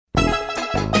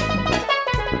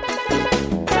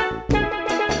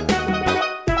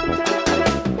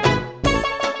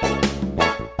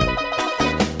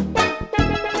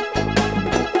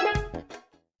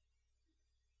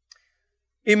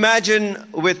Imagine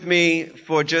with me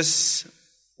for just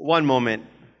one moment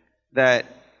that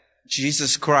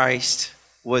Jesus Christ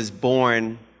was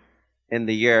born in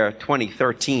the year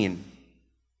 2013.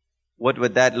 What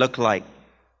would that look like?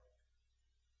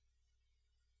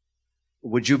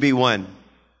 Would you be one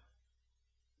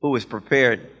who was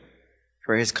prepared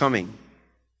for his coming?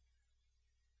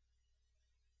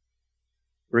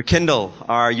 Rekindle,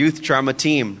 our youth drama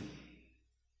team,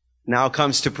 now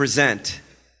comes to present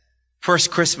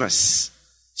First Christmas,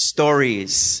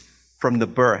 Stories from the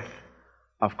Birth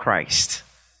of Christ.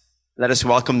 Let us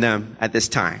welcome them at this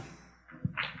time.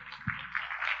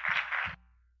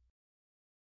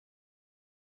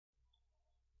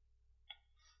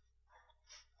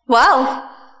 Well,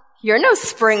 you're no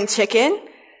spring chicken.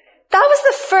 That was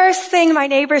the first thing my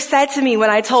neighbor said to me when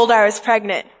I told her I was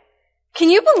pregnant. Can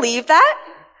you believe that?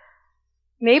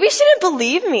 Maybe she didn't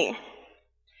believe me.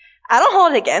 I don't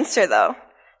hold it against her, though.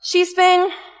 She's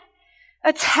been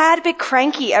a tad bit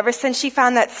cranky ever since she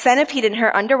found that centipede in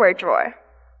her underwear drawer.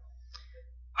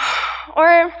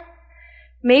 Or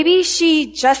maybe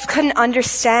she just couldn't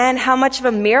understand how much of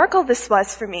a miracle this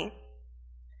was for me.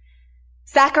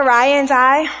 Zachariah and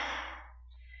I,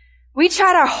 we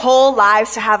tried our whole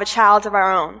lives to have a child of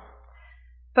our own.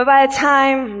 But by the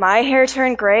time my hair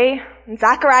turned gray and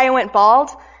Zachariah went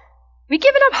bald, we'd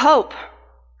given up hope.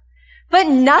 But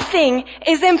nothing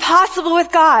is impossible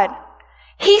with God.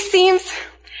 He seems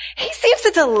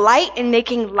to delight in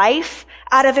making life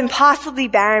out of impossibly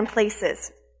barren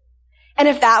places. And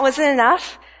if that wasn't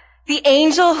enough, the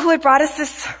angel who had brought us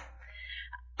this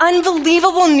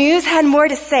unbelievable news had more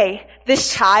to say.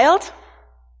 This child,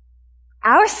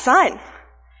 our son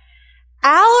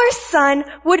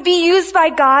would be used by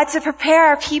God to prepare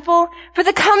our people for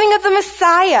the coming of the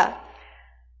Messiah.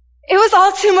 It was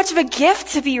all too much of a gift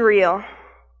to be real.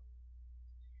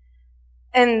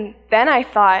 And then I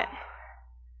thought,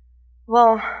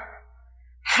 well,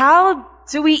 how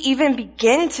do we even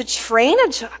begin to train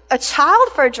a child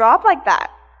for a job like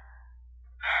that?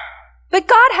 But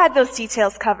God had those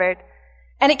details covered,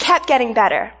 and it kept getting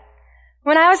better.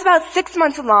 When I was about 6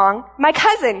 months along, my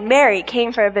cousin, Mary,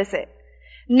 came for a visit.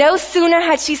 No sooner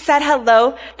had she said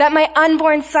hello that my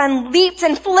unborn son leaped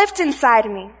and flipped inside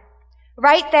me.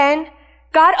 Right then,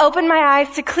 God opened my eyes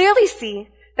to clearly see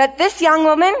that this young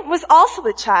woman was also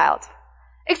a child.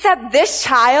 Except this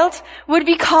child would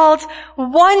be called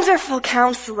Wonderful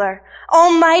Counselor,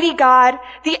 Almighty God,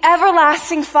 the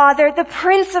Everlasting Father, the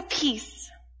Prince of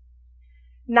Peace.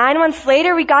 9 months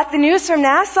later, we got the news from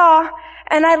Nassau,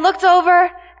 and I looked over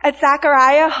at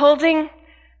Zachariah holding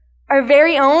our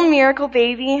very own miracle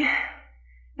baby,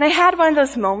 and I had one of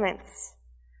those moments.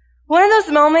 One of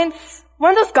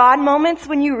those God moments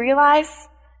when you realize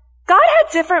God had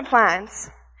different plans.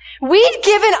 We'd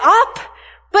given up,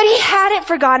 but he hadn't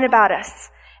forgotten about us,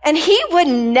 and he would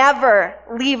never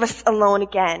leave us alone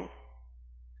again.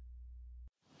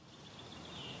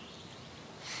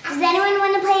 Does anyone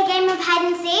want to play a game of hide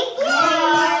and seek?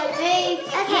 Yeah. Okay,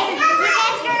 you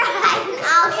guys go hide and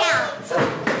I'll count.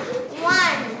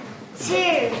 1,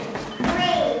 2,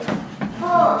 3, 4,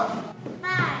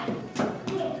 5,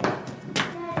 6, 7,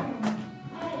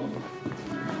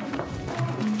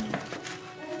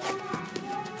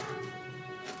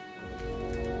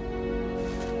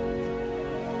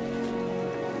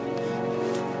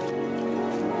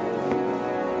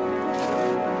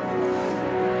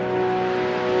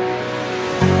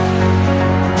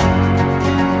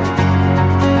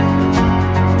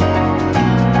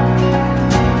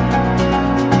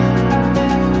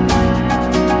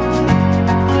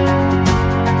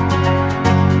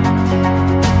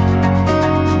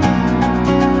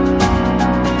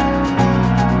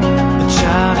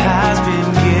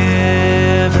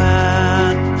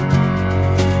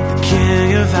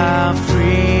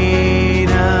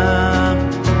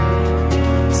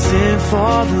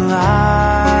 for the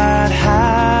light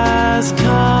has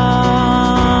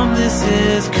come. This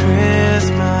is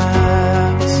Christmas.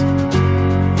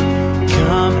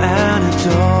 Come and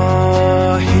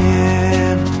adore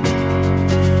him.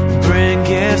 Bring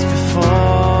gifts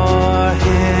before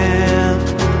him.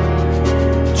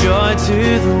 Joy to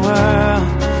the world.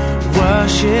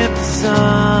 Worship the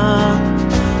Son.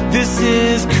 This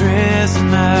is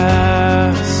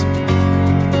Christmas.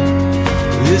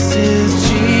 This is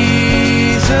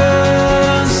Jesus,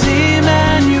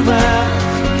 Emmanuel,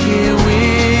 here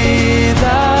with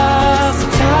us.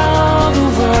 Tell the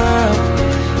world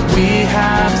we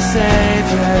have a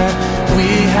Savior, we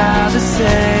have a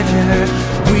Savior.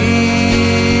 We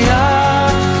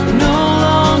are no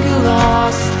longer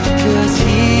lost, 'cause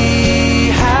He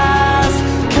has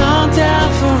come down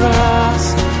for us.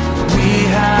 We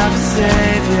have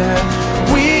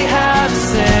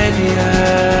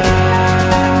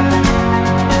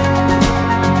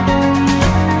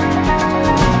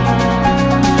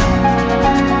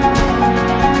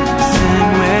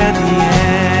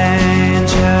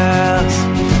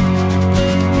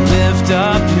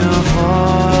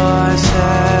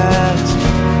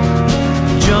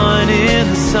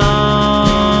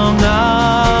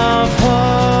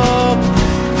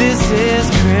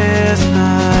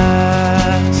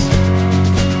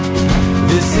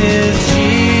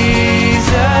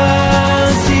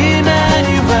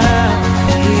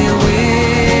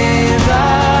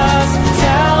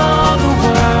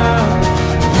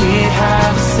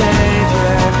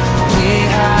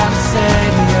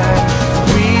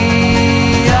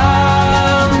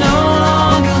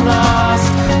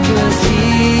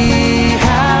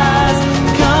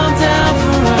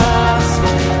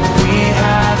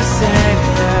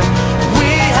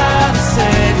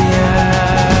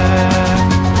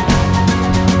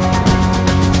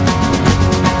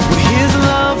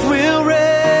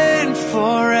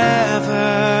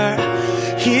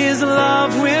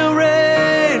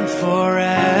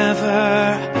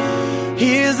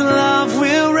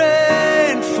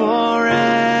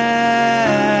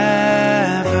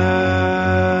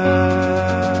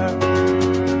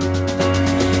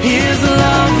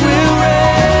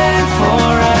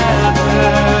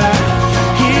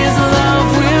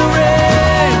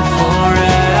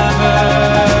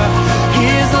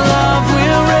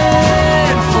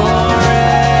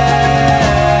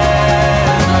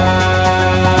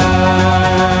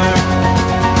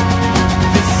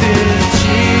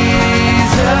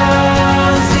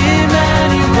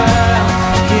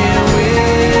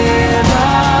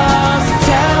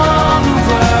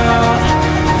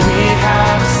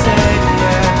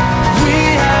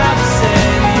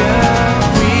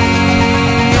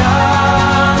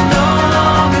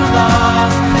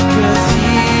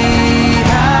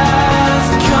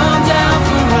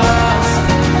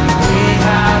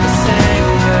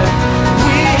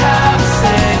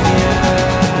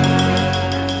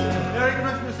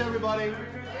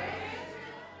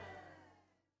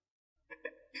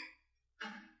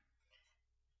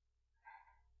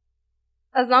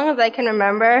As long as I can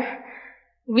remember,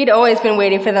 we'd always been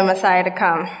waiting for the Messiah to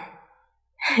come.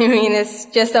 I mean, it's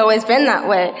just always been that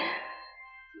way.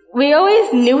 We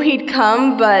always knew he'd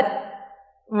come, but,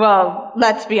 well,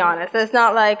 let's be honest. It's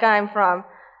not like I'm from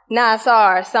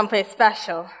Nassau or someplace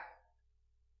special.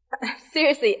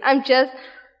 Seriously, I'm just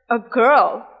a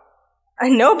girl. A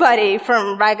nobody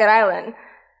from Ragged Island.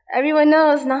 Everyone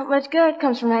knows not much good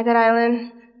comes from Ragged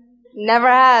Island. Never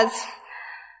has.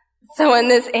 So when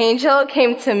this angel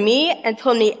came to me and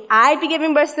told me I'd be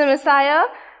giving birth to the Messiah,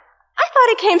 I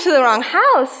thought it came to the wrong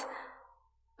house.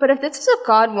 But if this is what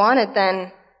God wanted,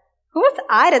 then who was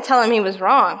I to tell him he was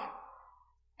wrong?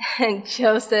 And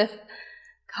Joseph,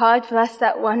 God bless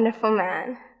that wonderful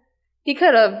man. He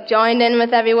could have joined in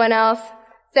with everyone else,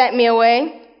 sent me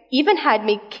away, even had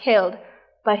me killed,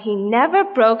 but he never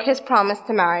broke his promise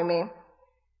to marry me.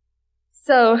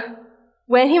 So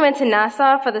when he went to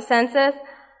Nassau for the census,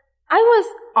 I was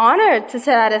honored to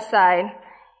sit at his side,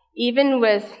 even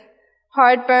with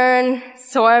heartburn,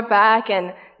 sore back,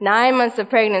 and 9 months of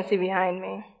pregnancy behind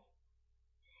me.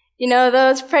 You know,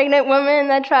 those pregnant women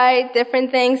that try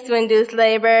different things to induce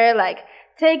labor, like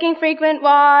taking frequent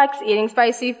walks, eating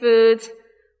spicy foods.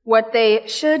 What they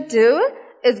should do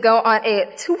is go on a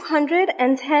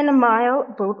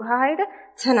 210-mile boat ride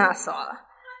to Nassau.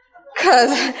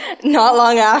 'Cause not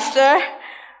long after,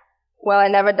 well,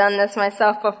 I'd never done this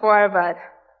myself before, but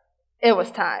it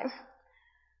was time.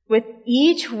 With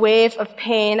each wave of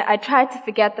pain, I tried to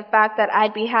forget the fact that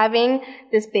I'd be having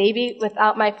this baby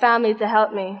without my family to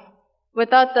help me,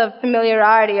 without the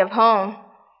familiarity of home.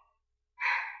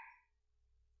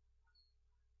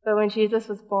 But when Jesus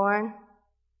was born,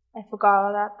 I forgot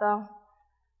all that, though.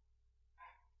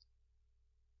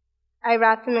 I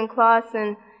wrapped him in cloths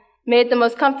and made the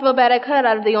most comfortable bed I could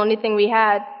out of the only thing we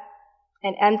had,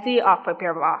 an empty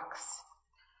aqua-pure box.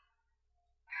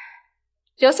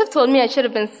 Joseph told me I should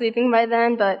have been sleeping by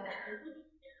then, but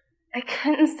I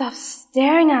couldn't stop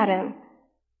staring at him.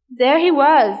 There he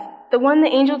was, the one the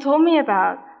angel told me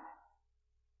about.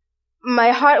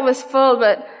 My heart was full,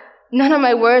 but none of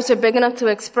my words were big enough to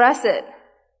express it.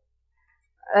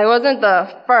 I wasn't the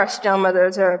first young mother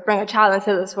to bring a child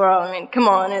into this world. I mean, come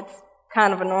on, it's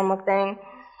kind of a normal thing.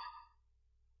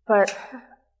 But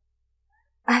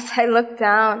as I looked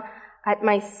down at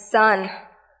my son,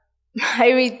 my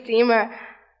Redeemer,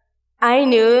 I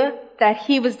knew that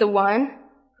he was the one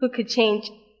who could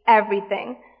change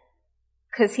everything,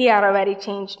 because he had already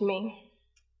changed me.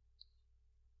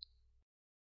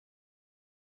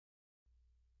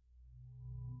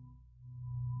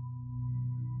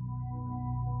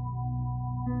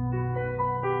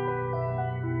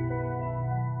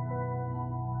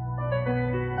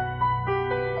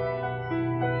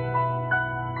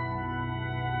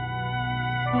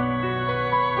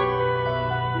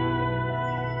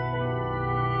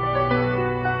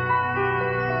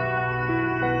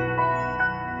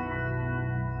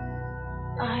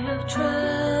 I have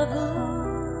traveled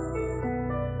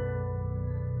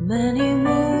many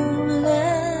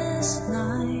moonless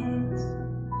nights,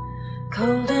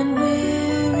 cold and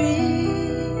weary,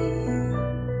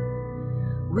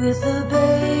 with a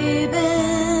babe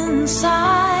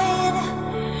inside,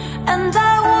 and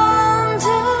I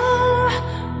wonder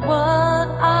what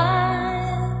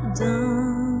I've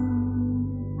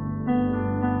done.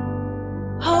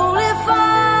 Holy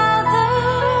Father,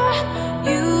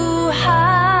 you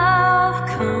have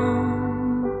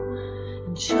come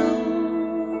and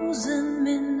chosen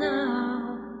me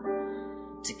now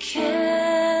to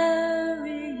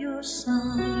carry your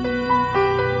son.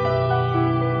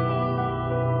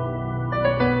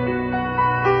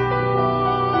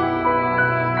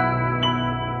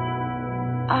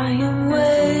 I am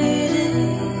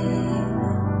waiting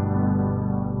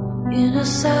in a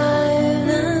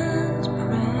silent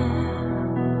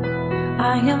prayer.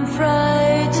 I am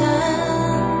frightened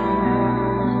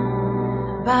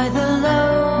by the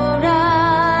load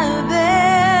I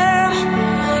bear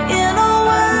in a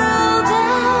world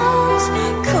as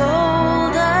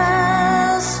cold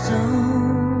as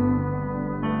stone.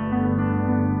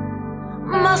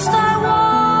 Must I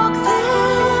walk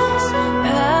this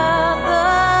path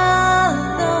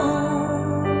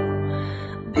alone?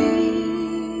 Be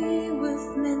with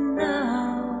me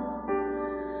now.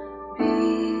 Be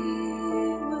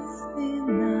with me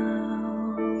now.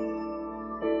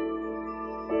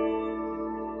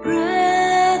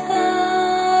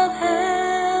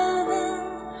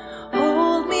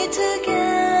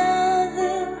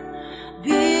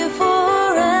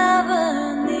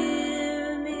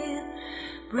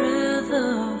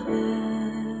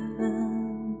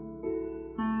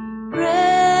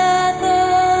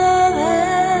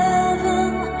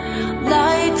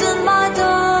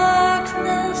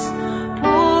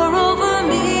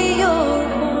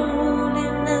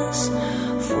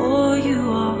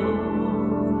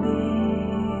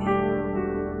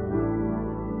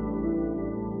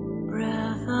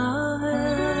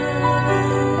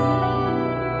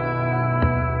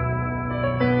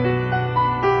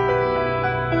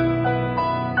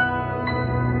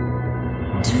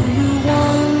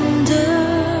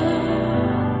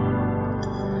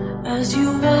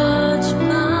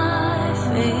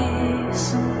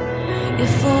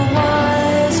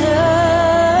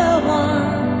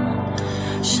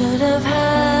 should have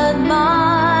had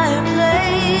my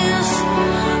place,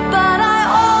 but I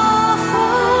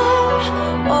offer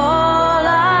all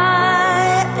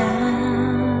I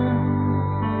am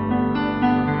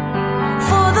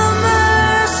for the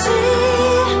mercy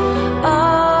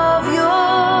of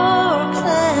your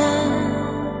plan.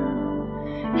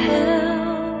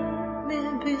 Help me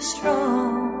be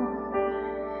strong.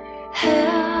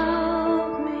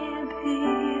 Help me be.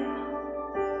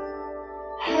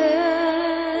 Help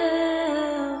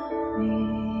me.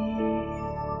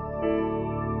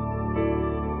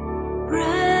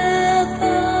 Breath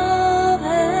of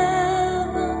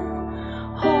heaven,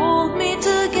 hold me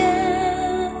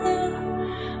together.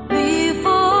 Be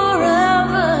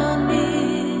forever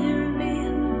near me.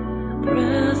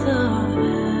 Breath of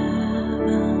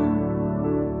heaven.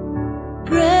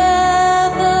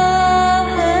 Breath of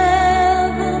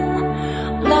heaven,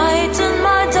 lighten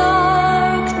my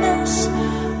darkness.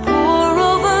 Pour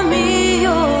over me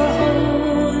your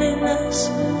holiness,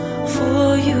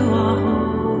 for you are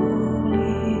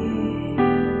holy.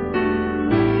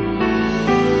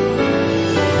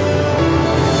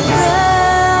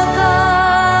 Breath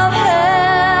of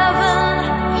heaven,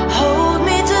 hold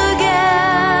me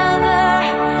together.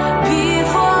 Be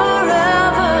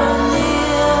forever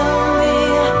near me.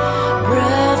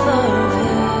 Breath of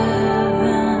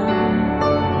heaven.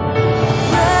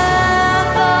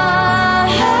 Breath of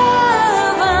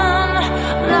heaven,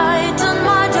 lighten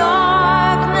my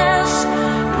darkness.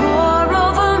 Pour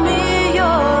over me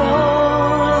your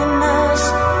holiness,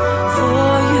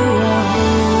 for you are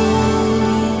holy.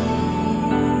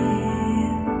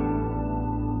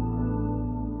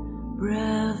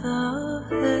 Breath of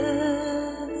heaven.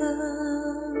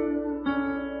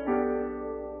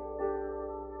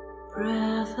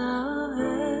 Breath of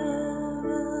heaven.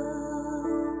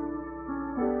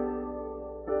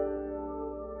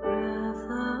 Breath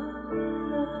of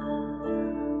heaven.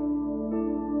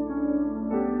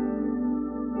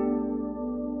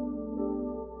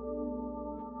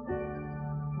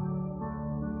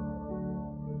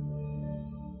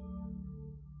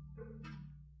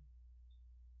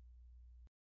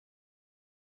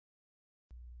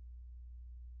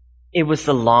 It was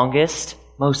the longest,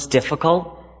 most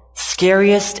difficult,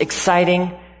 scariest,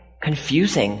 exciting,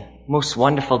 confusing, most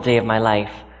wonderful day of my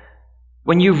life.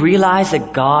 When you realize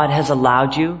that God has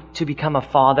allowed you to become a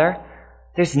father,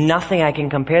 there's nothing I can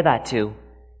compare that to.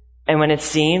 And when it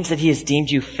seems that He has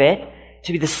deemed you fit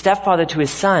to be the stepfather to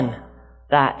His son,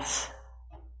 that's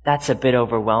a bit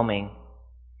overwhelming.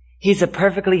 He's a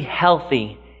perfectly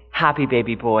healthy, happy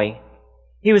baby boy.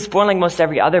 He was born like most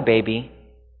every other baby.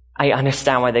 I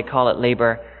understand why they call it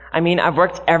labor. I mean, I've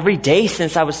worked every day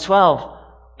since I was 12,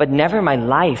 but never in my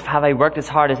life have I worked as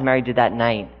hard as Mary did that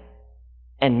night.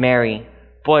 And Mary,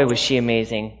 boy, was she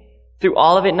amazing. Through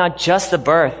all of it, not just the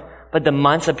birth, but the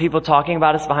months of people talking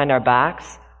about us behind our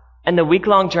backs, and the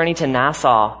week-long journey to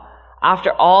Nassau.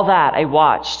 After all that, I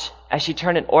watched as she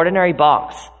turned an ordinary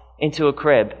box into a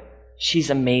crib. She's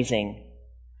amazing.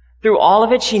 Through all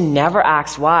of it, she never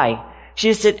asked why. She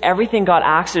just did everything God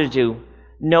asked her to do,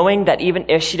 knowing that even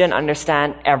if she didn't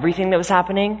understand everything that was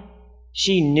happening,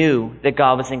 she knew that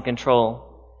God was in control.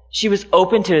 She was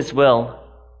open to His will.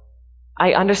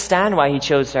 I understand why He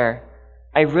chose her.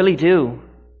 I really do.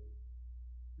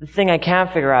 The thing I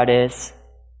can't figure out is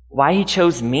why He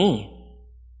chose me.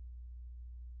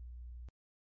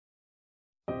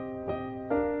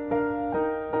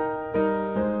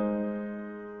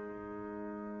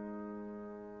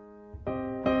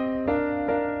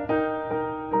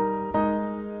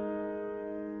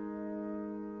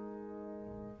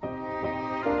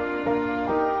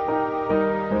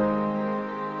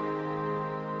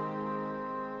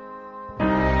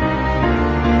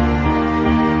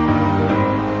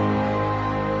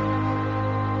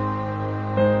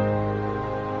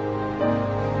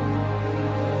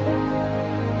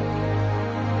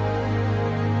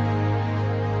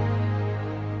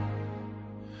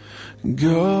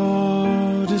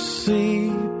 Go to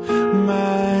sleep,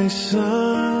 my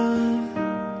son.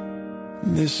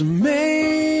 There's a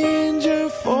manger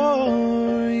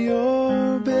for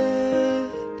your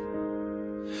bed.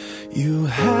 You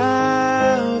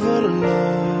have a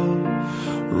long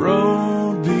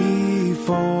road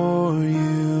before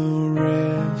you.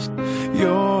 Rest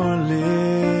your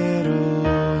little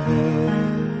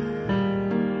head.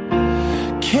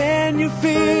 Can you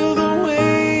feel the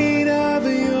weight of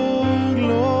your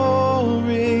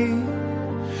glory?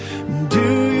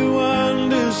 Do you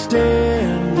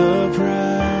understand the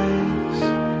price?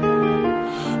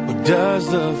 Or does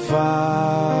the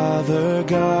Father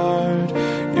guard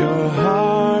your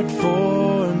heart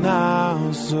for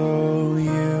now, so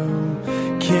you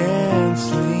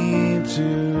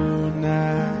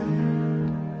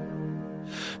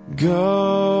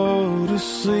Go to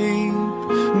sleep,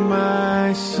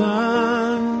 my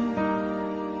son.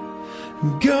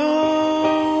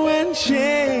 Go and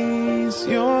chase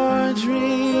your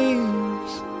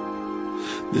dreams.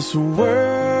 This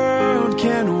world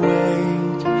can't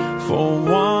wait for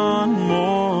one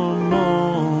more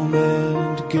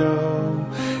moment. Go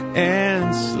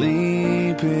and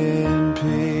sleep in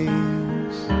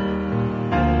peace.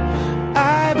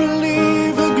 I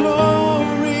believe the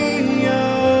glory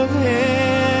of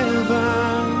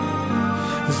heaven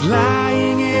is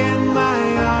lying in my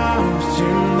arms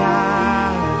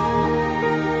tonight.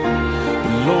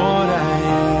 Lord, I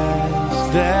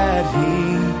ask that He,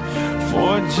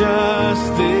 for just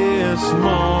this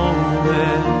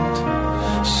moment,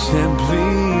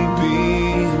 simply be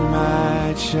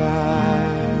my child.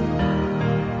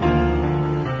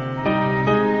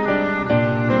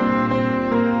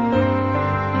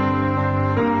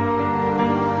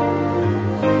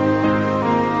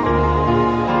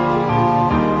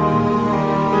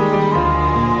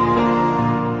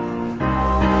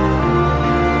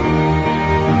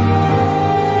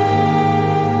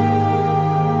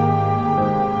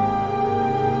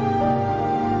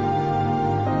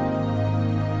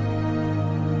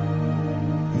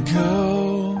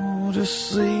 Go to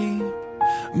sleep,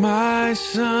 my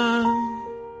son,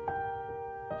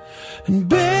 and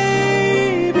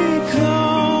baby,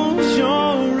 close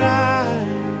your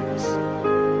eyes.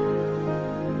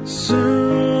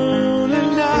 Soon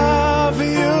enough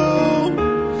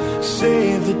you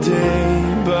save the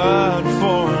day, but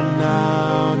for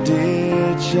now,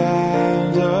 dear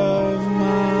child of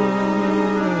mine,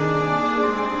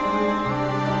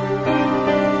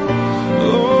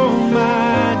 oh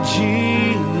my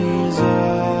Jesus,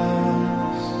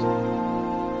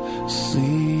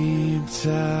 sleep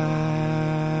tight.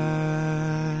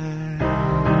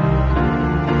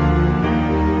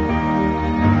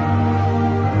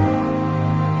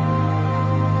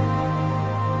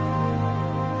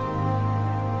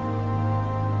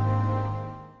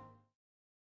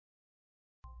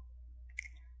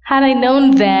 Had I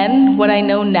known then what I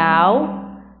know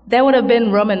now, there would have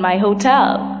been room in my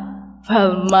hotel.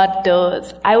 Well, mud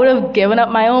doors, I would have given up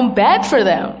my own bed for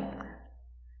them.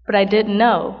 But I didn't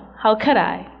know. How could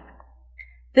I?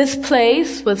 This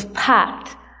place was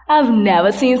packed. I've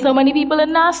never seen so many people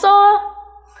in Nassau.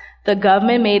 The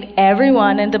government made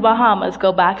everyone in the Bahamas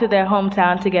go back to their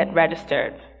hometown to get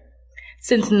registered.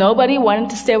 Since nobody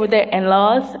wanted to stay with their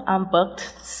in-laws, I'm booked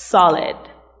solid.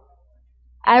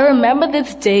 I remember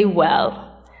this day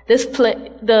well.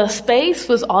 The space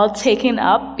was all taken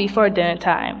up before dinner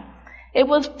time. It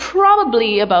was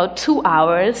probably about 2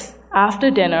 hours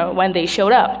after dinner when they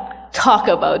showed up. Talk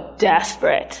about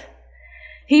desperate.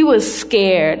 He was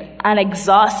scared and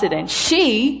exhausted, and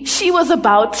she was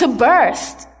about to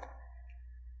burst.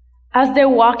 As they're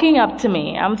walking up to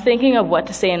me, I'm thinking of what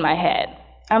to say in my head.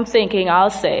 I'm thinking I'll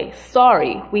say,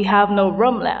 sorry, we have no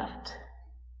room left.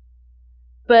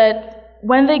 But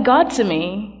when they got to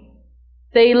me,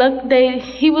 he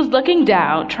was looking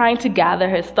down, trying to gather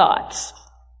his thoughts.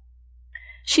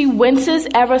 She winces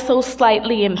ever so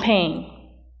slightly in pain.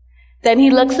 Then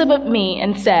he looks up at me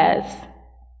and says,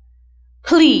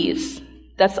 please.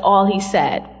 That's all he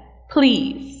said.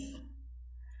 Please.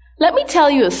 Let me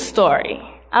tell you a story.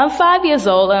 I'm 5 years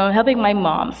old and I'm helping my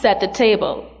mom set the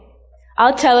table.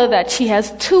 I'll tell her that she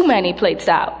has too many plates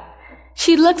out.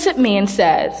 She looks at me and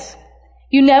says,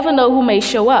 you never know who may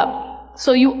show up,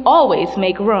 so you always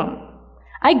make room.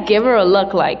 I give her a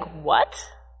look like, what?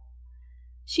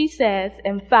 She says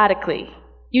emphatically,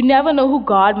 you never know who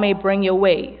God may bring your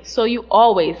way, so you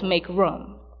always make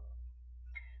room.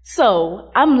 So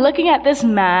I'm looking at this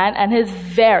man and his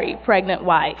very pregnant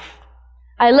wife.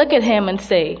 I look at him and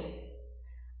say,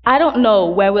 I don't know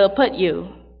where we'll put you,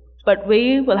 but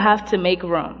we will have to make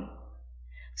room.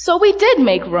 So we did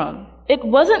make room. It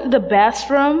wasn't the best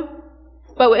room,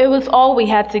 but it was all we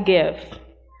had to give.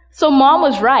 So Mom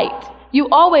was right. You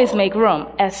always make room,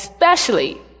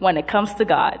 especially when it comes to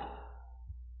God.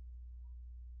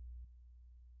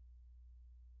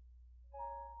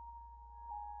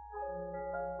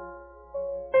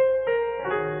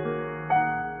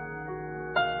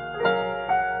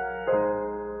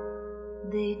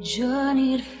 They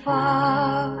journeyed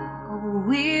far, a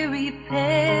weary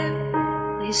pair.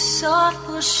 They sought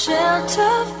for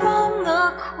shelter from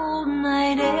the cold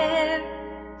night air,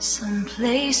 some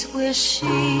place where she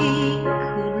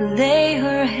could lay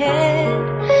her head,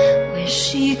 where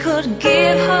she could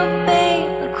give her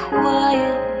babe a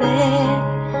quiet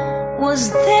bed.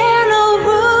 Was there no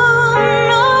room,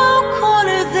 no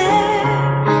corner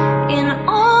there, in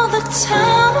all the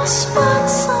town, a spot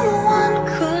someone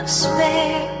could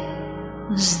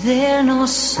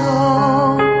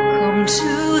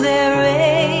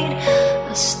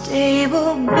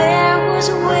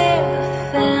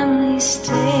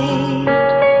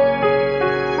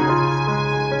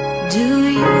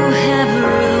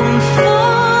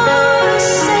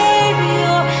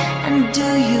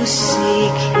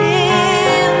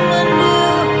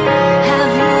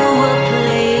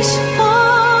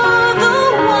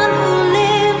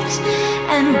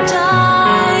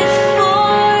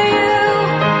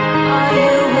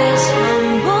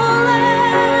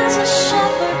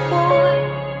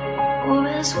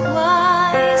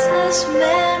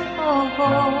of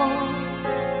all.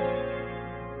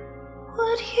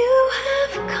 Would you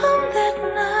have come that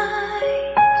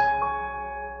night?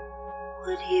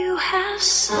 Would you have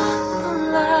sought the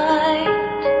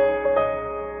light?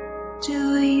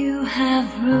 Do you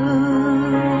have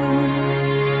room?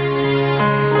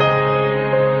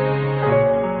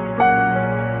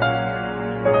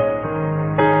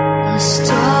 A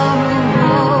star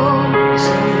arose,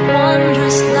 a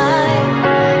wondrous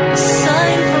light, a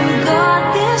sign from God.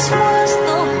 This was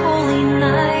the holy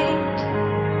night,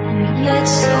 and yet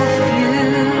so few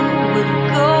would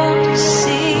go to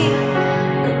see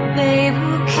the babe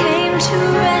who came to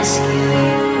rescue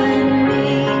you and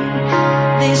me.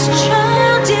 This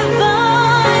child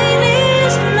divine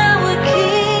is now a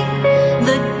king,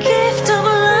 the gift of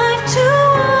life to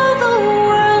all the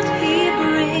world he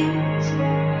brings,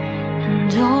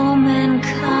 and all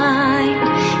mankind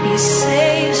he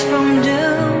saves from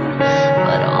doom.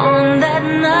 But on that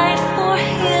night for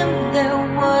him there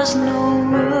was no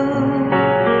room.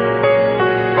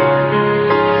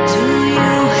 Do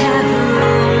you have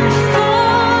room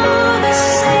for the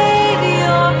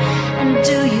Savior? And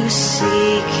do you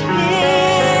seek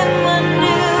him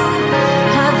anew?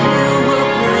 Have you a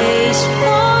place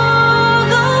for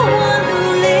the one who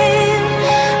lived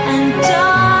and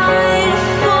died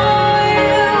for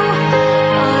you?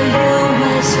 Are you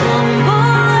as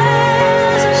humble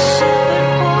as a shepherd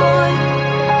boy,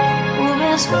 or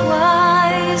as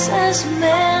wise as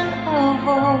men of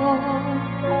old?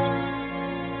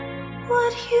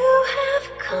 Would you have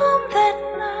come that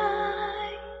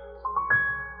night?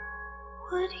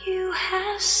 Would you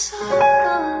have sought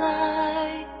the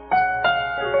light?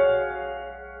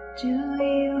 Do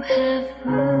you have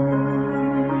room?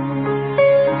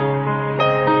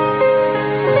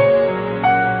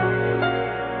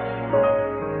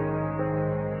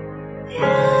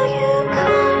 Will you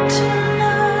come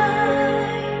tonight?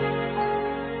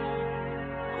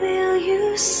 Will you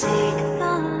seek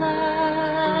the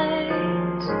light?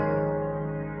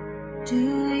 Do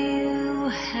you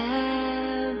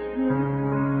have room?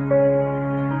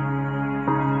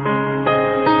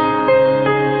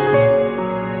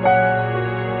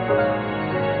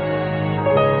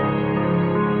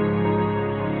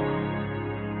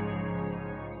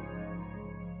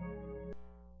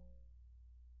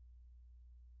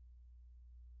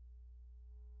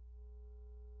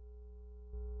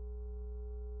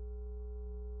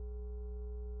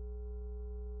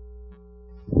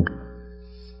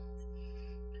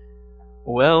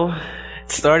 Well,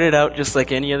 it started out just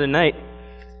like any other night.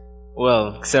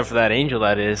 Well, except for that angel,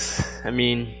 that is. I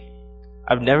mean,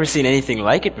 I've never seen anything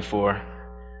like it before.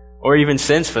 Or even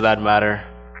since, for that matter.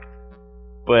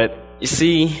 But, you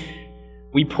see,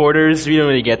 we porters, we don't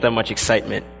really get that much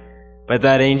excitement. But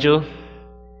that angel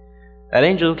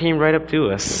came right up to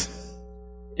us.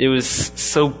 It was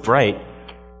so bright.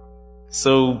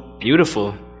 So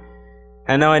beautiful.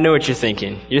 And now I know what you're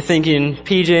thinking. You're thinking,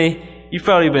 PJ, you've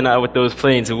probably been out with those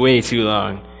planes way too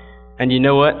long. And you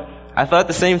know what? I thought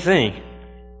the same thing.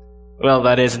 Well,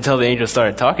 that is until the angel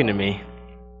started talking to me.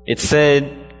 It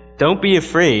said, "Don't be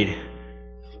afraid."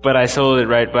 But I told it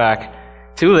right back,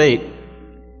 "Too late."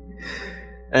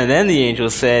 And then the angel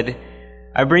said,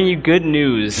 "I bring you good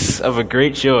news of a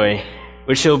great joy,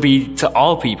 which shall be to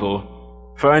all people.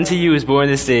 For unto you is born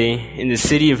this day in the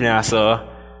city of Nassau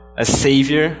a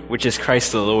Savior, which is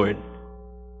Christ the Lord."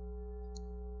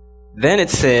 Then it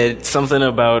said something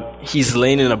about he's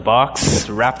laying in a box,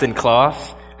 wrapped in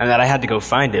cloth, and that I had to go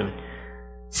find him.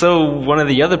 So one of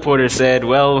the other porters said,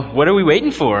 "Well, what are we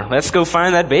waiting for? Let's go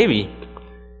find that baby."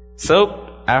 So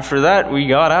after that, we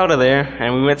got out of there,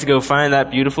 and we went to go find that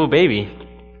beautiful baby.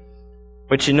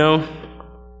 But you know,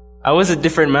 I was a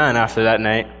different man after that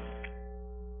night.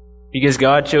 Because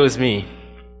God chose me.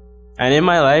 And in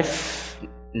my life,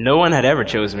 no one had ever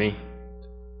chose me.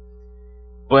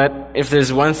 But if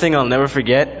there's one thing I'll never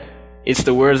forget, it's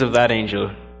the words of that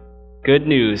angel. Good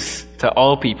news to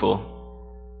all people.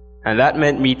 And that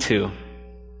meant me too.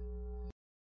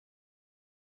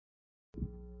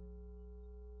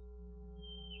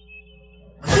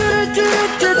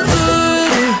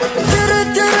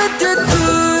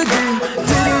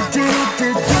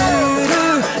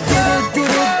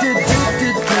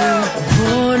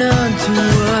 Born unto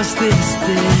us this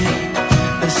day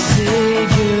a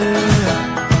Savior,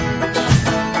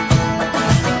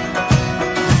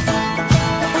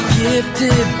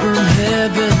 gifted from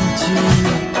heaven to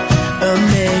a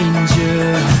manger.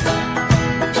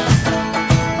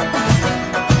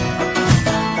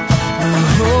 The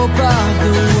hope of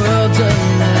the world's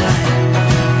alive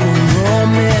for all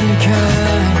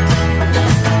mankind.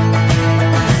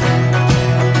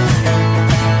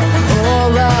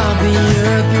 the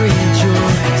earth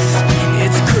rejoice.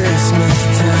 It's Christmas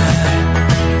time.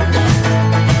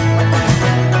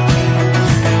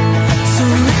 So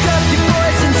lift up your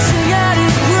voice and sing out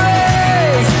His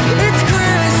praise. It's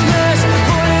Christmas,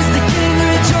 born is the King,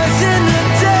 rejoice in the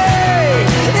day.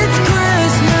 It's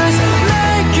Christmas,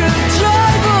 make a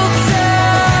joyful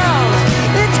sound.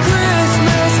 It's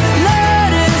Christmas, let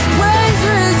His praise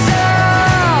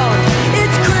resound.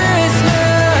 It's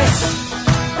Christmas.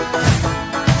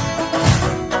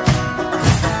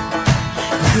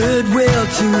 Goodwill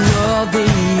to all the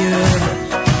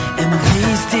earth and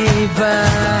peace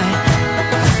divine.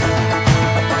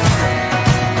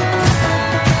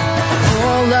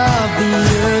 All of the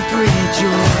earth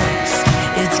rejoice.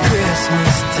 It's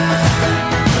Christmas time.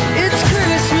 It's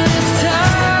Christmas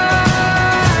time.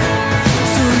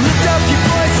 So lift up your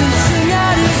voice and sing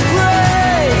out His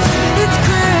praise. It's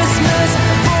Christmas,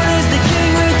 born is the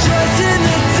King, rejoice in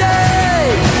the day.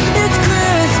 It's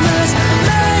Christmas,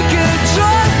 make a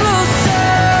joyful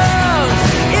sound.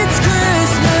 It's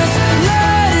Christmas,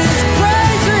 let His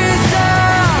praise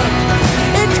resound.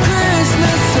 It's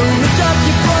Christmas, so lift up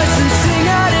your voice and sing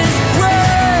out His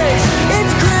praise.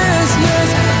 It's Christmas,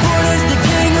 born is the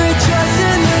King, rejoice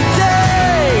in the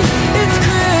day. It's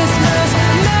Christmas,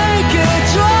 make a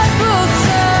joyful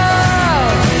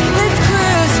sound. It's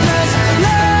Christmas,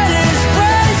 let His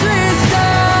praise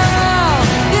resound.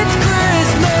 It's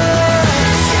Christmas.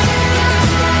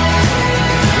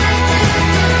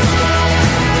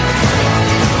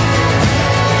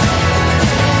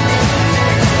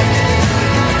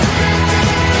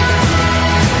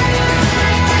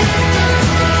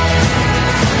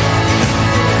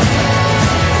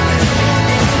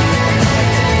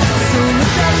 So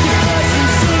lift up your voice and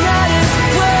sing out His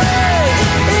praise.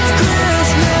 It's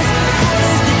Christmas, born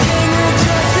is the King,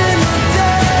 rejoice in the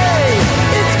day.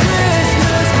 It's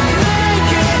Christmas,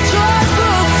 make a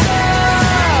joyful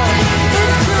sound.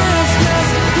 It's Christmas,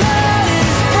 let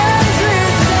His praise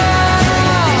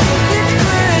resound. It's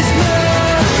Christmas.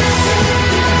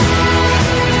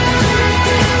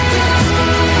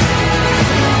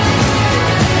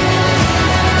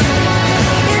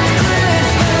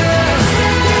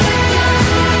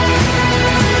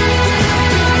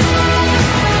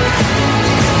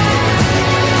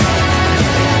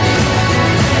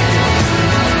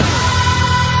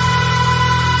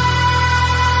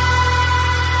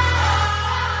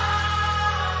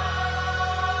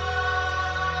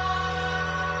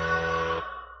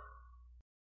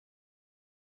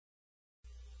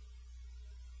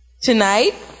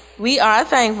 Tonight, we are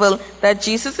thankful that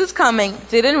Jesus' coming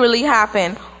didn't really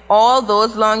happen all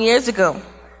those long years ago,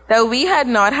 that we had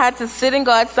not had to sit in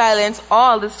God's silence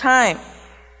all this time.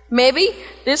 Maybe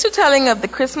this retelling of the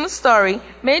Christmas story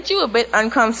made you a bit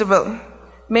uncomfortable.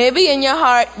 Maybe in your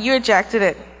heart you rejected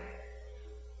it.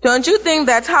 Don't you think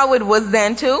that's how it was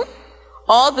then too?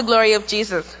 All the glory of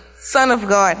Jesus, Son of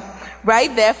God,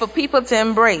 right there for people to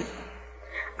embrace.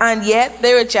 And yet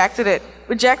they rejected it,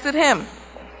 rejected Him.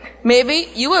 Maybe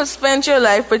you have spent your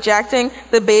life rejecting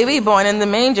the baby born in the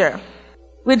manger.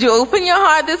 Would you open your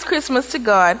heart this Christmas to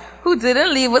God, who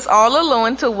didn't leave us all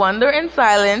alone to wonder in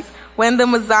silence when the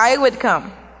Messiah would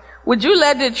come? Would you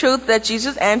let the truth that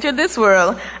Jesus entered this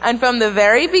world and from the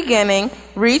very beginning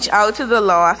reach out to the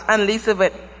lost and least of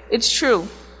it? It's true.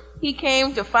 He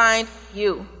came to find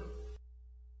you.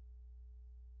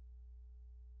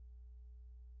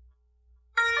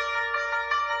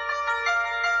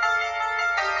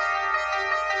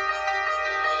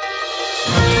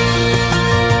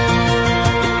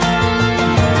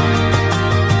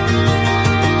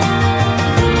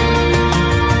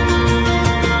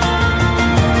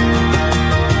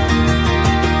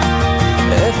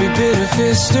 Bit of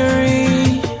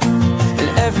history, and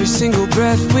every single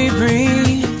breath we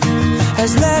breathe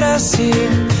has led us here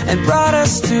and brought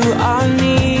us to our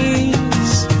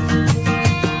knees.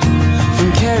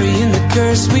 From carrying the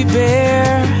curse we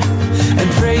bear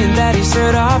and praying that He's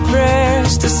heard our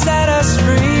prayers to set us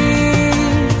free,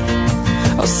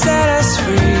 oh set us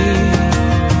free.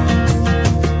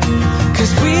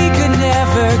 'Cause we could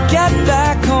never get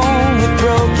back home with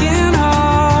broken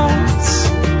hearts.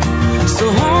 So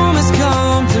home has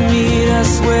come to meet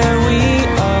us where we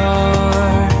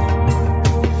are.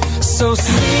 So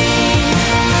sing,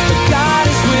 God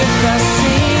is with us,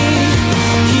 sing.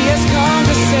 He has come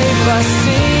to save us,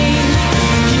 sing.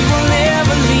 He will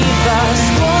never leave us.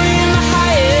 Glory in the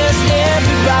highest,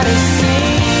 everybody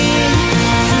sing.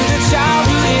 To the child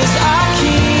who is our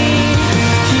King.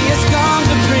 He has come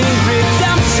to bring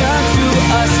redemption to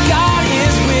us. God is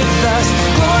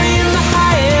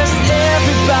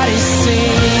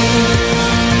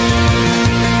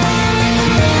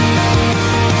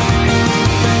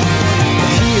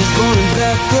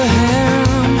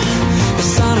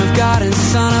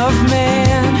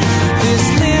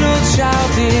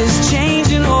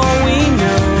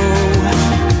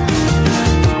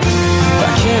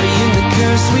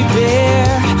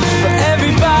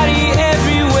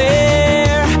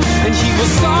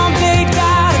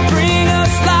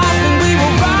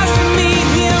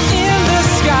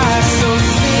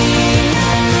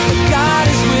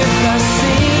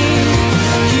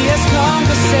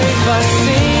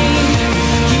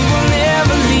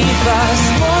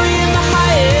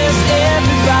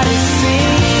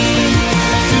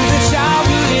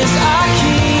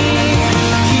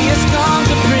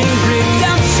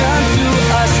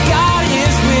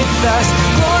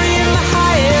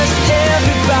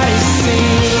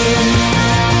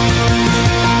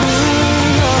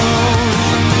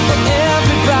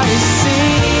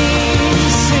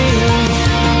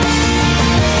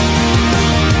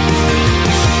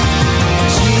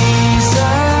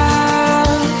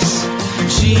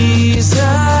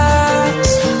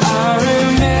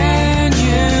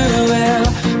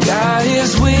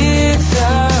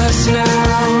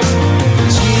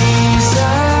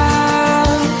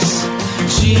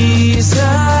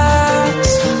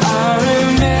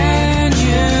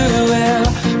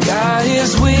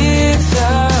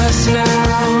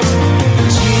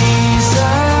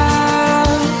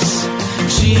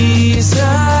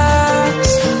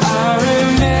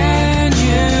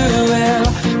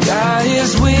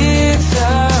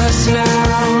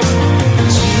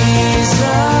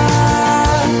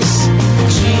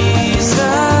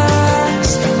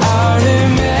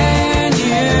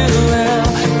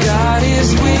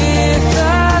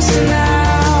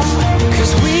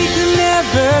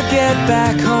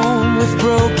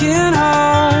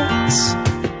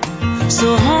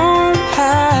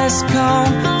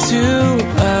to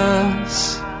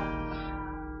us.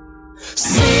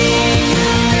 Sing,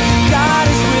 God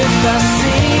is with us.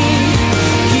 Sing,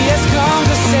 He has come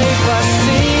to save us.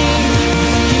 Sing,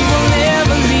 He will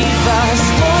never leave us.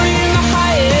 Glory in the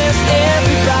highest,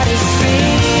 everybody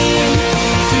sing.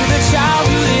 To the child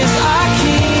who is our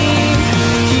King,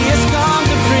 He has come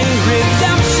to bring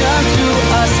redemption to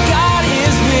us. God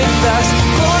is with us.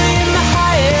 Glory in the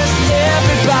highest,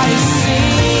 everybody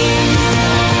sing.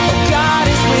 Oh, God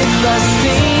is with us.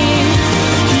 Sing,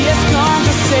 He has come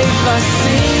to save us.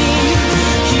 Sing,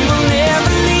 He will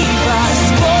never leave us.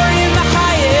 Glory in the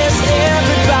highest,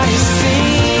 everybody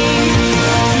sing.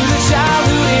 To the child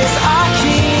who is our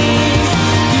King,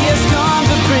 He has come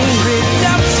to bring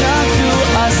redemption to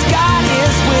us. God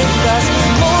is with us.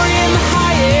 Glory in the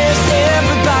highest,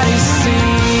 everybody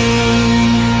sing.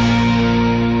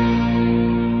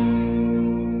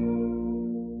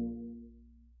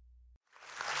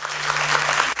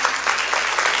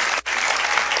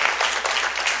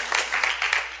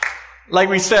 Like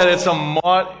we said, it's a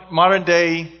modern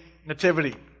day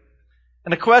nativity.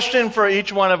 And the question for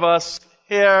each one of us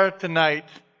here tonight,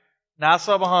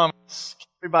 Nassau, Bahamas,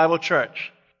 Bible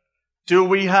Church, do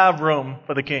we have room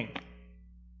for the King?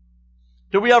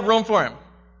 Do we have room for Him?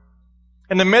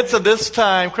 In the midst of this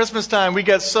time, Christmas time, we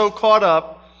get so caught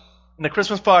up in the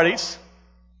Christmas parties,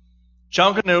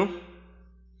 Junkanoo,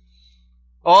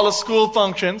 all the school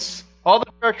functions, all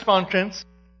the church functions.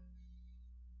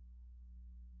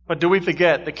 But do we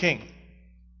forget the King?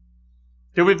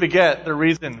 Do we forget the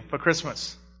reason for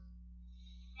Christmas?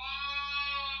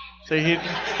 See,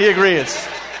 he agrees.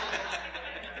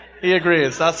 He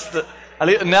agrees. I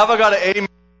never got an amen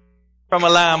from a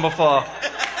lamb before.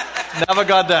 Never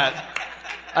got that.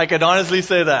 I can honestly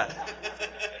say that.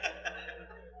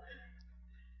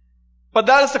 But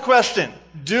that is the question.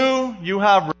 Do you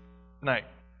have room tonight?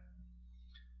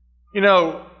 You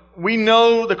know, we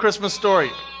know the Christmas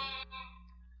story.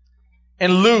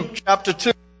 In Luke chapter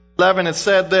 2, 11, it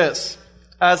said this,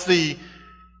 as the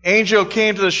angel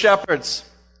came to the shepherds,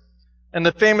 and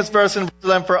the famous verse in verse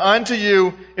 11, for unto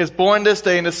you is born this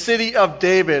day in the city of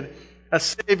David a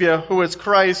Savior who is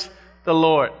Christ the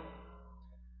Lord.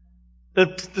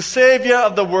 The Savior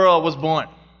of the world was born.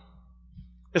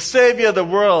 The Savior of the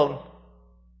world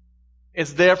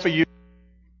is there for you.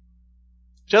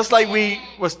 Just like we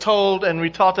was told and we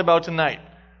talked about tonight.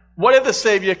 What if the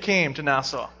Savior came to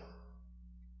Nassau?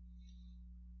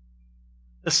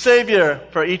 The Savior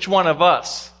for each one of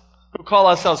us who call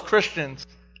ourselves Christians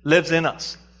lives in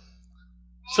us.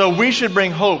 So we should bring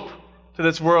hope to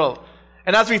this world.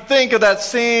 And as we think of that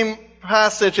same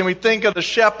passage and we think of the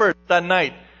shepherds that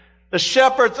night, the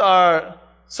shepherds are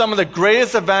some of the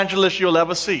greatest evangelists you'll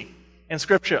ever see in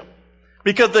Scripture.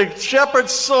 Because the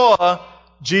shepherds saw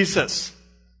Jesus.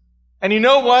 And you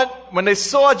know what? When they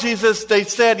saw Jesus, they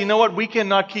said, you know what? We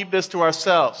cannot keep this to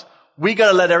ourselves. We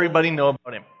got to let everybody know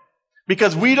about Him.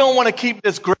 Because we don't want to keep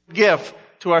this great gift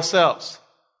to ourselves.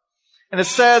 And it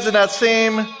says in that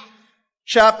same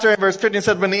chapter in verse 15, it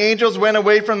said, when the angels went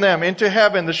away from them into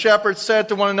heaven, the shepherds said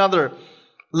to one another,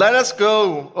 let us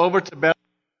go over to Bethlehem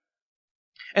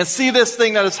and see this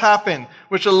thing that has happened,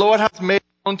 which the Lord has made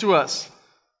known to us.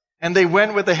 And they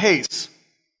went with a haste.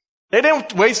 They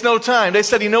didn't waste no time. They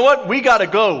said, you know what? We got to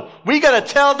go. We got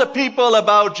to tell the people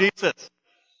about Jesus.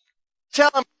 Tell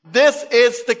them this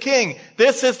is the King.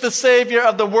 This is the Savior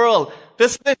of the world.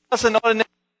 This isn't just an ordinary.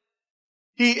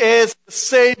 He is the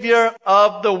Savior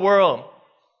of the world.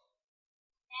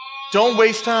 Don't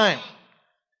waste time.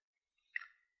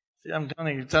 See, I'm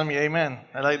telling you, telling me amen.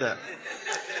 I like that.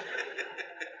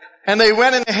 And they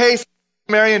went in haste,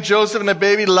 Mary and Joseph and the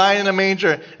baby lying in a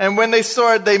manger. And when they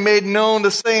saw it, they made known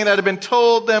the saying that had been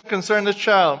told them concerning the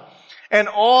child. And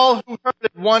all who heard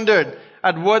it wondered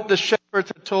at what the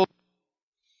shepherds had told them.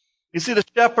 You see, the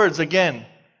shepherds, again,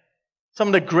 some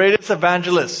of the greatest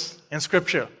evangelists in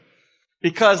Scripture,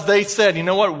 because they said, you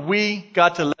know what, we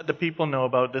got to let the people know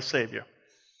about this Savior.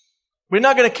 We're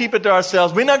not going to keep it to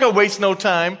ourselves. We're not going to waste no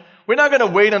time. We're not going to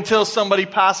wait until somebody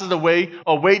passes away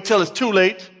or wait till it's too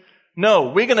late. No,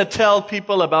 we're going to tell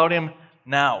people about Him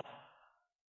now.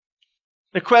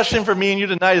 The question for me and you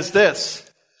tonight is this.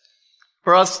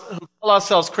 For us who call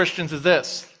ourselves Christians is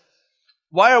this.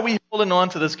 Why are we holding on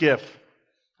to this gift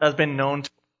that has been known to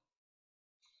us?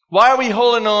 Why are we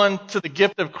holding on to the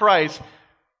gift of Christ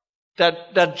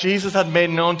that Jesus had made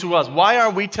known to us? Why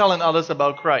are we telling others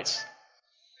about Christ?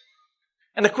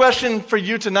 And the question for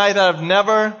you tonight that have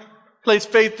never placed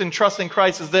faith and trust in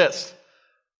Christ is this.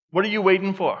 What are you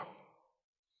waiting for?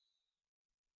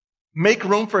 Make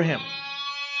room for Him.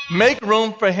 Make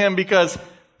room for Him, because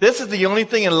This is the only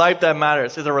thing in life that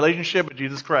matters, is a relationship with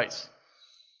Jesus Christ.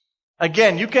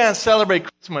 Again, you can't celebrate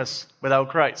Christmas without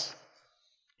Christ.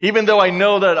 Even though I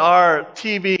know that our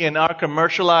TV and our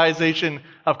commercialization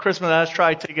of Christmas has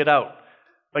tried to take it out.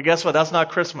 But guess what? That's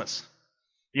not Christmas.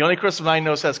 The only Christmas I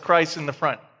know says Christ in the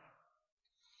front.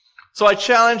 So I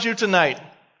challenge you tonight,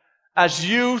 as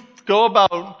you go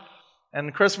about,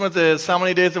 and Christmas is how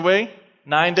many days away?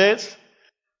 9 days?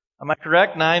 Am I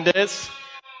correct? 9 days?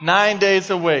 9 days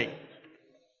away.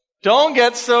 Don't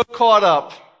get so caught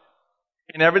up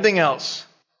in everything else.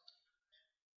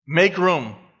 Make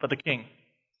room for the King.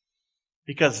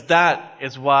 Because that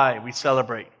is why we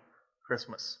celebrate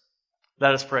Christmas.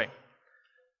 Let us pray.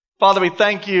 Father, we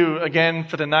thank you again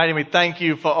for the night, and we thank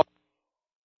you for all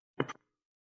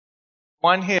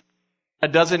one here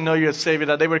that doesn't know you as Savior,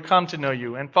 that they would come to know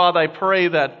you. And Father, I pray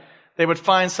that they would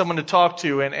find someone to talk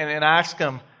to and ask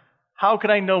them, how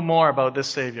could I know more about this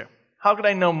Savior? How could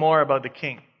I know more about the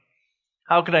King?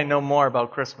 How could I know more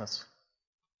about Christmas?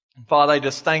 And Father, I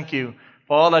just thank you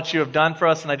for all that you have done for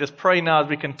us, and I just pray now as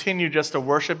we continue just to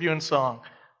worship you in song,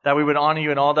 that we would honor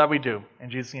you in all that we do.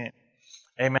 In Jesus' name,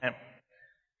 amen.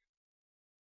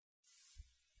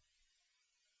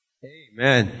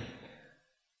 Amen.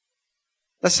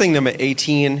 Let's sing number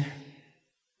 18,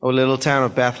 O Little Town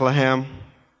of Bethlehem.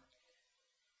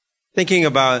 Thinking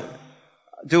about,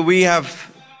 do we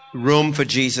have room for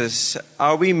Jesus?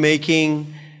 Are we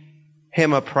making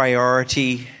him a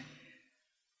priority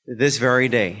this very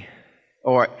day?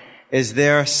 Or is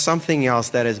there something else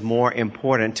that is more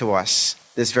important to us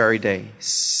this very day?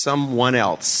 Someone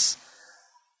else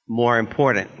more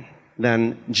important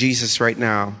than Jesus right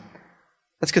now?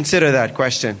 Let's consider that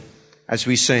question as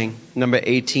we sing number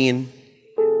 18,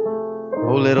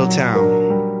 O Little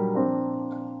Town.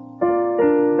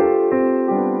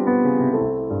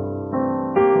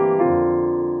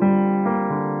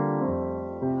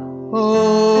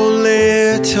 O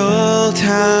little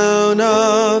town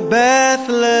of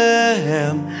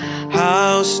Bethlehem,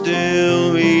 how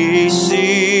still we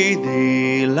see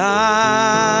thee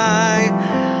lie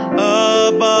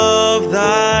above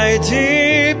thy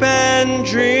deep and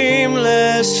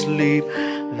dreamless sleep.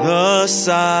 The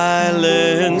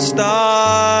silent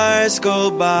stars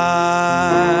go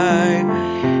by,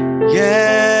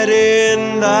 yet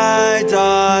in thy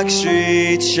dark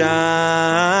street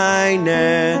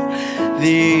shineth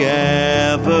the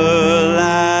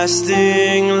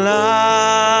everlasting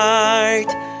light.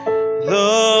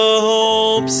 The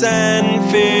hopes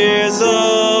and fears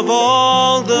of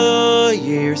all the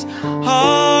years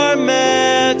are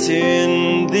met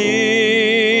in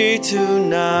thee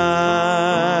tonight.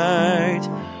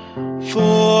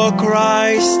 For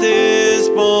Christ is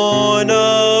born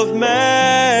of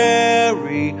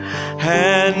Mary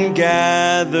and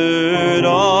gathered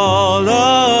all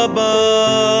above.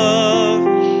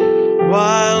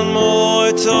 While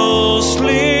mortals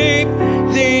sleep,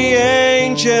 the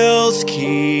angels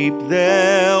keep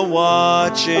their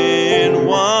watch in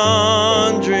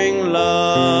wondering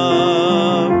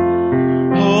love.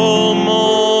 Oh,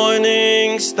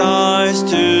 morning stars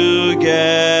together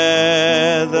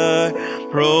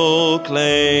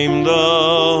proclaim the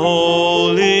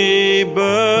holy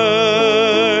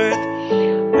birth,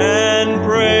 and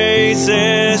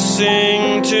praises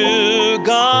sing to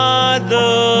God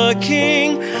the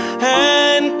King,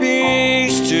 and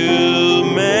peace to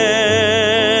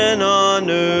men on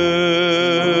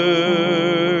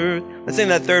earth. Let's sing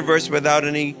that third verse without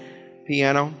any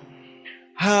piano.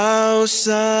 How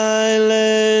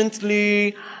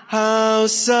silently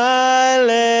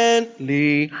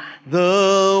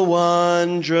the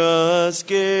wondrous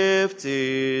gift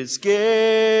is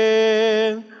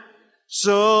given.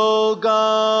 So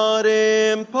God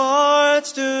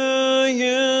imparts to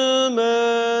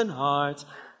human hearts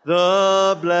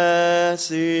the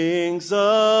blessings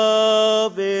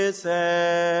of his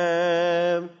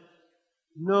hand.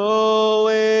 No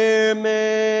ear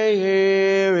may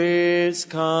hear his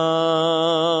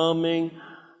coming,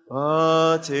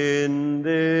 but in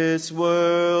this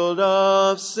world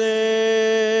of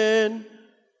sin,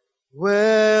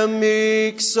 where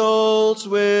meek souls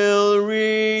will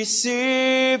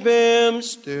receive him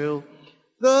still,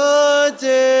 the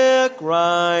dear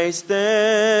Christ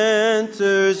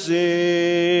enters in.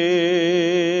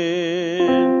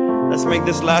 Let's make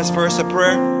this last verse a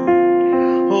prayer.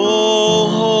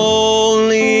 O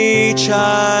holy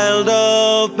child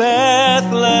of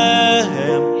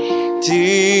Bethlehem,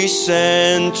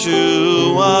 descend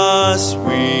to us,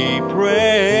 we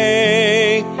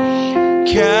pray.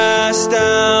 Cast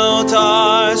out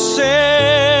our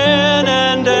sin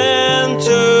and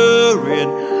enter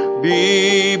in.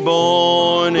 Be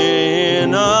born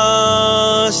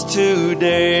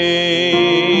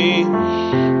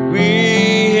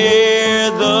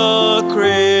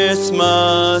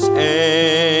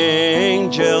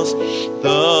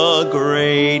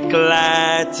great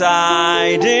glad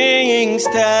tidings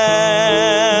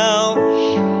tell.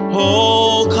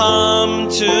 Oh, come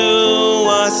to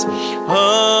us,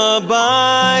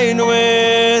 abide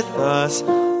with us,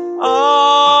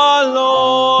 our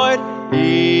Lord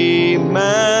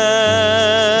Emmanuel.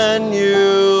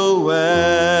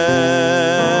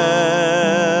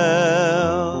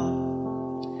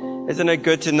 Isn't it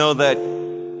good to know that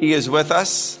He is with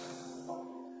us?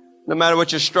 No matter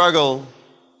what your struggle,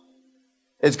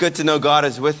 it's good to know God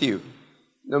is with you.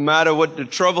 No matter what the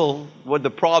trouble, what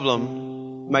the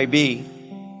problem might be,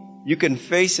 you can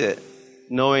face it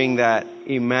knowing that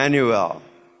Emmanuel,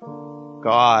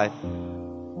 God,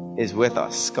 is with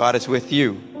us. God is with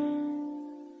you.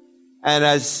 And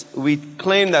as we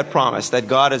claim that promise that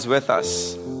God is with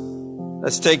us,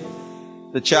 let's take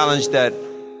the challenge that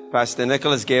Pastor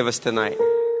Nicholas gave us tonight.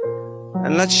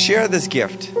 And let's share this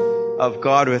gift of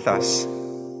God with us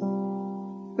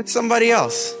with somebody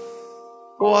else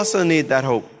who also need that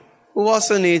hope, who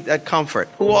also need that comfort,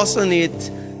 who also needs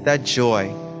that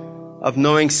joy of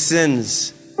knowing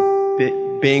sins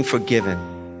being forgiven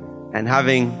and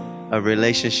having a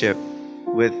relationship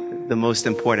with the most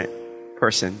important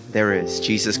person there is,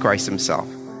 Jesus Christ Himself.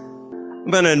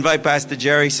 I'm going to invite Pastor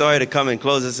Jerry Sawyer to come and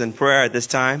close us in prayer at this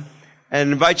time,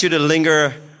 and invite you to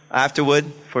linger afterward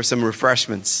for some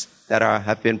refreshments that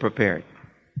have been prepared.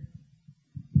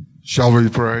 Shall we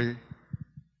pray?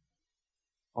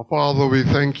 Our Father, we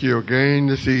thank you again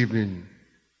this evening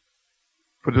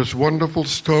for this wonderful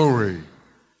story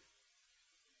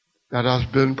that has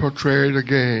been portrayed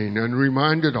again and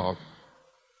reminded us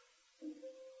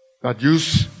that you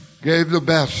gave the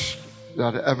best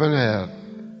that heaven had,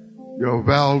 your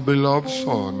well-beloved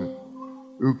Son,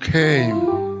 who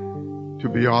came to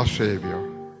be our Savior.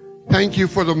 Thank you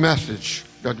for the message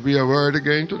that we have heard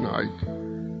again tonight.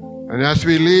 And as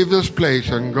we leave this place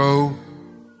and go,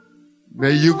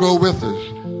 may you go with us.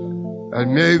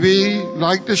 And may we,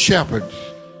 like the shepherds,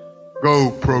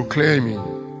 go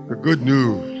proclaiming the good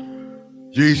news.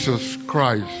 Jesus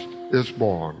Christ is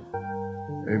born.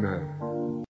 Amen.